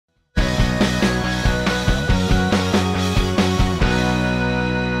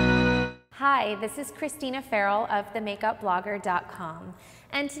Hi, this is Christina Farrell of themakeupblogger.com.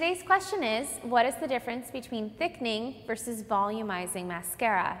 And today's question is, what is the difference between thickening versus volumizing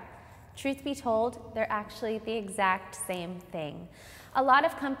mascara? Truth be told, they're actually the exact same thing. A lot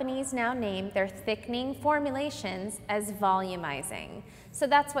of companies now name their thickening formulations as volumizing. So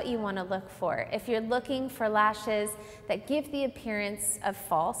that's what you want to look for. If you're looking for lashes that give the appearance of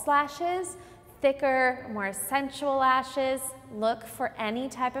false lashes, thicker, more sensual lashes, look for any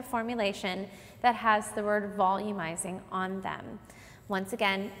type of formulation that has the word volumizing on them. Once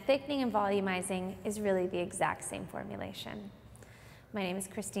again, thickening and volumizing is really the exact same formulation. My name is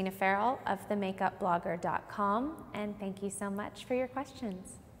Christina Farrell of themakeupblogger.com, and thank you so much for your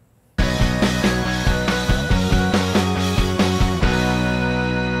questions.